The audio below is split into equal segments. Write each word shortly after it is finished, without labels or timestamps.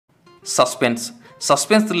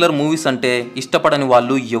Suspense thriller movies అంటే ఇష్టపడని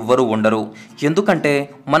వాళ్ళు ఎవ్వరూ ఉండరు. ఎందుకంటే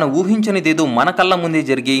మనం ఊహించనిదేదో మన కళ్ళ ముందే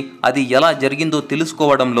జరిగి అది ఎలా జరిగిందో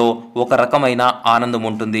తెలుసుకోవడంలో ఒక రకమైన ఆనందం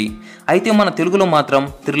ఉంటుంది. అయితే మన తెలుగులో మాత్రం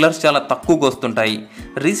థ్రిల్లర్స్ చాలా తక్కువగా వస్తుంటాయి.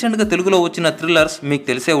 రీసెంట్గా తెలుగులో వచ్చిన థ్రిల్లర్స్ మీకు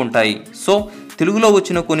తెలిసే ఉంటాయి. సో తెలుగులో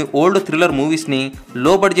వచ్చిన కొన్ని ఓల్డ్ థ్రిల్లర్ మూవీస్ని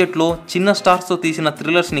లో బడ్జెట్లో చిన్న స్టార్స్తో తీసిన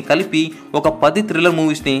థ్రిల్లర్స్ని కలిపి ఒక 10 థ్రిల్లర్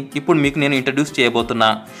మూవీస్ని ఇప్పుడు మీకు నేను ఇంట్రడ్యూస్ చేయబోతున్నా.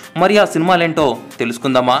 మరి ఆ సినిమాలేంటో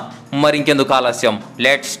తెలుసుకుందామా? మరి ఇంకెందుకు ఆలస్యం,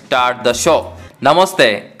 లెట్స్ స్టార్ట్ ద షో. నమస్తే,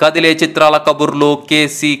 కదిలే చిత్రాల కబుర్లు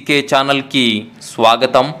కేసీకే ఛానల్కి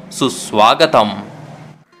స్వాగతం, సుస్వాగతం.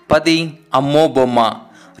 10 అమ్మో బొమ్మ.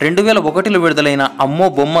 2001లో విడుదలైన అమ్మో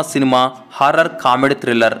బొమ్మ cinema horror comedy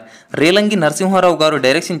thriller. Relangi Narasimha Rao గారు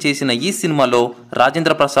డైరెక్షన్ చేసిన ఈ సినిమాలో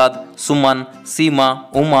రాజేంద్ర ప్రసాద్, సుమన్, సీమ,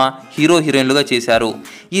 ఉమా హీరోయిన్లుగా చేశారు.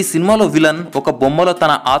 ఈ సినిమాలో విలన్ ఒక బొమ్మలో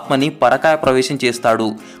తన ఆత్మని పరకాయ ప్రవేశం చేస్తాడు.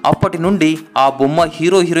 అప్పటి నుండి ఆ బొమ్మ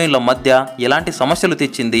హీరోయిన్ల మధ్య ఎలాంటి సమస్యలు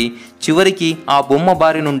తెచ్చింది, చివరికి ఆ బొమ్మ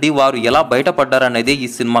బారి నుండి వారు ఎలా బయటపడ్డారనేదే ఈ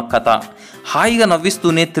సినిమా కథ. హాయిగా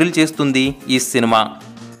నవ్విస్తూనే థ్రిల్ చేస్తుంది ఈ సినిమా.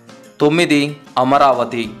 9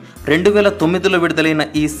 అమరావతి. 2009లో విడుదలైన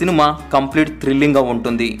ఈ సినిమా కంప్లీట్ థ్రిల్లింగ్గా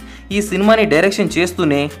ఉంటుంది. ఈ సినిమాని డైరెక్షన్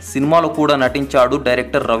చేస్తూనే సినిమాలో కూడా నటించాడు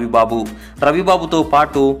డైరెక్టర్ రవిబాబుతో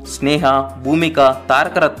పాటు స్నేహ, భూమిక,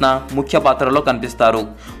 తారకరత్న ముఖ్య పాత్రలో కనిపిస్తారు.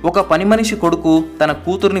 ఒక పని మనిషి కొడుకు తన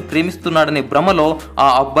కూతుర్ని ప్రేమిస్తున్నాడనే భ్రమలో ఆ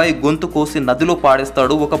అబ్బాయి గొంతు కోసి నదిలో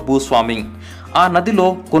పాడేస్తాడు ఒక భూస్వామి. ఆ నదిలో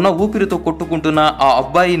కొన ఊపిరితో కొట్టుకుంటున్న ఆ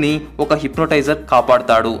అబ్బాయిని ఒక హిప్నోటైజర్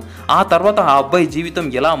కాపాడుతాడు. ఆ తర్వాత ఆ అబ్బాయి జీవితం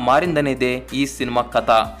ఎలా మారిందనేదే ఈ సినిమా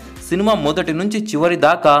కథ. సినిమా మొదటి నుంచి చివరి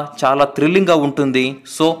దాకా చాలా థ్రిల్లింగ్గా ఉంటుంది.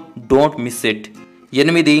 So don't miss it.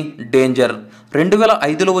 8 danger.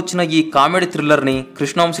 2005లో వచ్చిన ఈ కామెడీ థ్రిల్లర్ని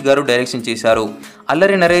కృష్ణవంశీ గారు డైరెక్షన్ చేశారు.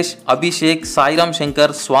 అల్లరి నరేష్, అభిషేక్, సాయిరామ్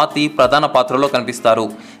శంకర్, స్వాతి ప్రధాన పాత్రలో కనిపిస్తారు.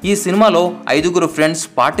 ఈ సినిమాలో 5 ఫ్రెండ్స్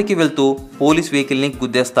పార్టీకి వెళ్తూ పోలీస్ వెహికల్ని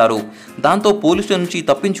గుద్దేస్తారు. దాంతో పోలీసుల నుంచి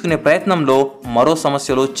తప్పించుకునే ప్రయత్నంలో మరో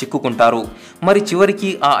సమస్యలో చిక్కుకుంటారు. మరి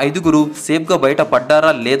చివరికి ఆ 5 సేఫ్గా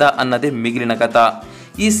బయటపడ్డారా లేదా అన్నదే మిగిలిన కథ.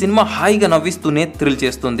 ఈ సినిమా హాయిగా నవ్విస్తూనే థ్రిల్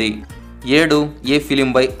చేస్తుంది. 7 ఏ ఫిలిం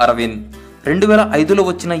బై అరవింద్. 2005లో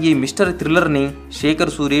వచ్చిన ఈ మిస్టరీ థ్రిల్లర్ని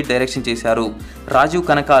శేఖర్ సూరి డైరెక్షన్ చేశారు. రాజీవ్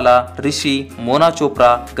కనకాల, రిషి, మోనా చోప్రా,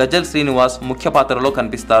 గజల్ శ్రీనివాస్ ముఖ్య పాత్రలో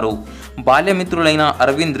కనిపిస్తారు. బాల్యమిత్రులైన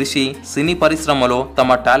అరవింద్, రిషి సినీ పరిశ్రమలో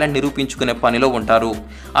తమ టాలెంట్ నిరూపించుకునే పనిలో ఉంటారు.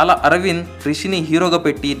 అలా అరవింద్ రిషిని హీరోగా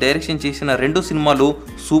పెట్టి డైరెక్షన్ చేసిన 2 సినిమాలు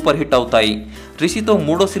సూపర్ హిట్ అవుతాయి. రిషితో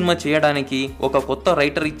 3వ సినిమా చేయడానికి ఒక కొత్త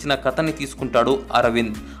రైటర్ ఇచ్చిన కథని తీసుకుంటాడు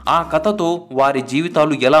అరవింద్. ఆ కథతో వారి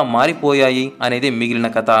జీవితాలు ఎలా మారిపోయాయి అనేది మిగిలిన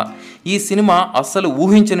కథ. ఈ సినిమా అస్సలు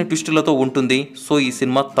ఊహించని ట్విస్టులతో ఉంటుంది. సో ఈ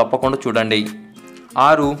సినిమా తప్పకుండా చూడండి.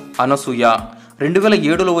 6 అనసూయ.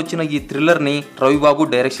 2007లో వచ్చిన ఈ థ్రిల్లర్ని రవిబాబు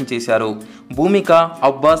డైరెక్షన్ చేశారు. భూమిక,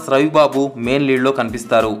 అబ్బాస్, రవిబాబు మెయిన్ లీడ్లో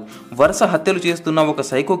కనిపిస్తారు. వరుస హత్యలు చేస్తున్న ఒక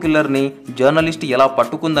సైకో కిల్లర్ని జర్నలిస్ట్ ఎలా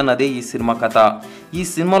పట్టుకుందన్నదే ఈ సినిమా కథ. ఈ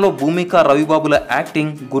సినిమాలో భూమిక, రవిబాబుల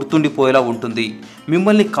యాక్టింగ్ గుర్తుండిపోయేలా ఉంటుంది.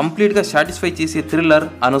 మిమ్మల్ని కంప్లీట్గా సాటిస్ఫై చేసే థ్రిల్లర్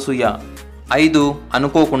అనసూయ. 5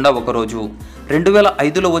 అనుకోకుండా ఒకరోజు.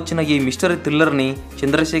 2005లో వచ్చిన ఈ మిస్టరీ థ్రిల్లర్ని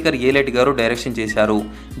చంద్రశేఖర్ ఏలేటి గారు డైరెక్షన్ చేశారు.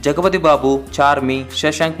 జగపతి బాబు, చార్మి,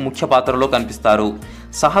 శశాంక్ ముఖ్య పాత్రలో కనిపిస్తారు.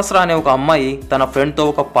 సహస్ర అనే ఒక అమ్మాయి తన ఫ్రెండ్తో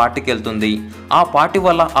ఒక పార్టీకి వెళ్తుంది. ఆ పార్టీ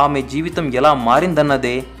వల్ల ఆమె జీవితం ఎలా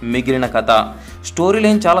మారిందన్నదే మిగిలిన కథ. స్టోరీ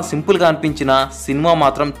లైన్ చాలా సింపుల్గా అనిపించిన సినిమా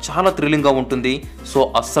మాత్రం చాలా థ్రిల్లింగ్గా ఉంటుంది. సో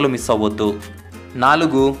అస్సలు మిస్ అవ్వద్దు.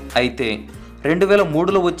 4 అయితే.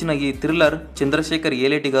 2003లో వచ్చిన ఈ థ్రిల్లర్ చంద్రశేఖర్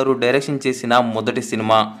ఏలేటి గారు డైరెక్షన్ చేసిన మొదటి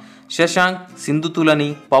సినిమా. శశాంక్, సింధుతులని,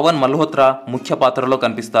 పవన్ మల్హోత్రా ముఖ్య పాత్రలో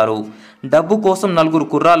కనిపిస్తారు. డబ్బు కోసం 4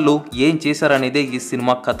 కుర్రాళ్ళు ఏం చేశారనేదే ఈ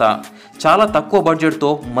సినిమా కథ. చాలా తక్కువ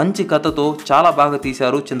బడ్జెట్తో మంచి కథతో చాలా బాగా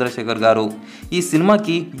తీశారు చంద్రశేఖర్ గారు. ఈ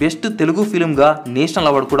సినిమాకి బెస్ట్ తెలుగు ఫిలింగా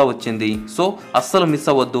నేషనల్ అవార్డు కూడా వచ్చింది. సో అస్సలు మిస్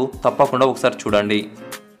అవ్వద్దు, తప్పకుండా ఒకసారి చూడండి.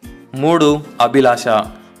 3 అభిలాష.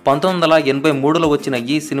 1983లో వచ్చిన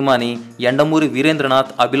ఈ సినిమాని యండమూరి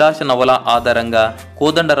వీరేంద్రనాథ్ అభిలాష నవల ఆధారంగా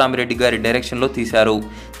కోదండరామిరెడ్డి గారి డైరెక్షన్లో తీశారు.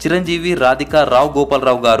 చిరంజీవి, రాధిక, రావు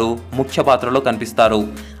గోపాలరావు గారు ముఖ్య పాత్రలో కనిపిస్తారు.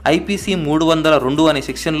 ఐపీసీ 302 అనే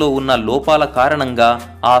సెక్షన్లో ఉన్న లోపాల కారణంగా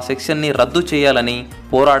ఆ సెక్షన్ని రద్దు చేయాలని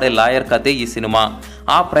పోరాడే లాయర్ కథే ఈ సినిమా.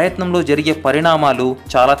 ఆ ప్రయత్నంలో జరిగే పరిణామాలు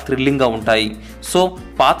చాలా థ్రిల్లింగ్గా ఉంటాయి. సో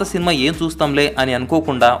పాత సినిమా ఏం చూస్తాంలే అని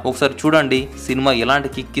అనుకోకుండా ఒకసారి చూడండి. సినిమా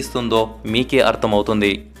ఎలాంటి కిక్కిస్తుందో మీకే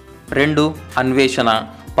అర్థమవుతుంది. 2 అన్వేషణ.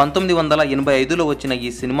 1985లో వచ్చిన ఈ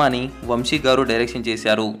సినిమాని వంశీ గారు డైరెక్షన్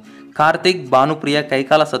చేశారు. కార్తిక్, భానుప్రియ,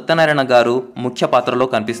 కైకాల సత్యనారాయణ గారు ముఖ్య పాత్రలో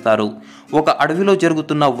కనిపిస్తారు. ఒక అడవిలో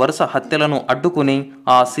జరుగుతున్న వరుస హత్యలను అడ్డుకుని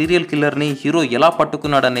ఆ సీరియల్ కిల్లర్ని హీరో ఎలా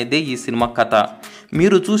పట్టుకున్నాడనేదే ఈ సినిమా కథ.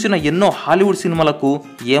 మీరు చూసిన ఎన్నో హాలీవుడ్ సినిమాలకు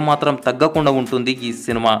ఏమాత్రం తగ్గకుండా ఉంటుంది ఈ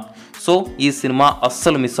సినిమా. సో ఈ సినిమా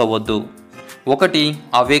అస్సలు మిస్ అవ్వద్దు. ఒకటి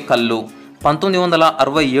అవే కళ్ళు.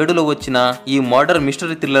 1967లో వచ్చిన ఈ మర్డర్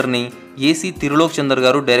మిస్టరీ థ్రిల్లర్ని ఏసీ తిరులోక్ చందర్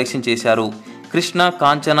గారు డైరెక్షన్ చేశారు. కృష్ణ,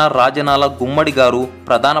 కాంచన, రాజనాల, గుమ్మడి గారు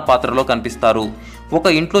ప్రధాన పాత్రలో కనిపిస్తారు. ఒక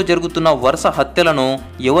ఇంట్లో జరుగుతున్న వరుస హత్యలను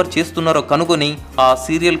ఎవరు చేస్తున్నారో కనుగొని ఆ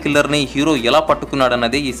సీరియల్ కిల్లర్ని హీరో ఎలా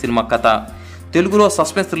పట్టుకున్నాడన్నదే ఈ సినిమా కథ. తెలుగులో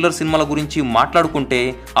సస్పెన్స్ థ్రిల్లర్ సినిమాల గురించి మాట్లాడుకుంటే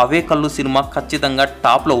అవే కళ్ళు సినిమా ఖచ్చితంగా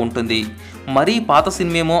టాప్లో ఉంటుంది. మరీ పాత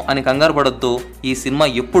సినిమేమో అని కంగారు పడొద్దు, ఈ సినిమా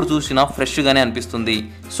ఎప్పుడు చూసినా ఫ్రెష్గానే అనిపిస్తుంది.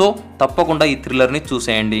 సో తప్పకుండా ఈ థ్రిల్లర్ని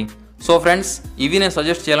చూసేయండి. సో ఫ్రెండ్స్, ఇవి నేను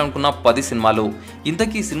సజెస్ట్ చేయాలనుకున్న 10 సినిమాలు.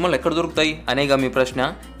 ఇంతకీ ఈ సినిమాలు ఎక్కడ దొరుకుతాయి అనేగా మీ ప్రశ్న.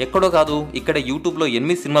 ఎక్కడో కాదు, ఇక్కడ యూట్యూబ్లో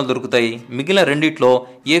 8 సినిమాలు దొరుకుతాయి. మిగిలిన రెండిట్లో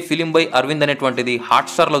ఏ ఫిలిం బై అరవింద్ అనేటువంటిది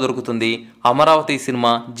హాట్స్టార్లో దొరుకుతుంది, అమరావతి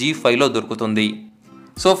సినిమా G5లో దొరుకుతుంది.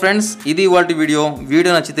 సో ఫ్రెండ్స్, ఇది ఇవాల్టి వీడియో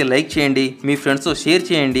నచ్చితే లైక్ చేయండి, మీ ఫ్రెండ్స్తో షేర్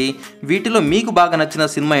చేయండి. వీటిలో మీకు బాగా నచ్చిన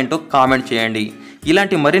సినిమా ఏంటో కామెంట్ చేయండి.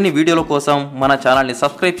 ఇలాంటి మరిన్ని వీడియోల కోసం మన ఛానల్ని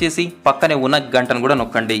సబ్స్క్రైబ్ చేసి పక్కనే ఉన్న గంటను కూడా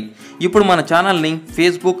నొక్కండి. ఇప్పుడు మన ఛానల్ని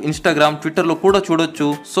ఫేస్బుక్, ఇన్స్టాగ్రామ్, ట్విట్టర్లో కూడా చూడొచ్చు.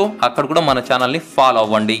 సో అక్కడ కూడా మన ఛానల్ని ఫాలో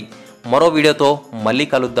అవ్వండి. మరో వీడియోతో మళ్ళీ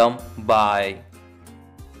కలుద్దాం. బాయ్.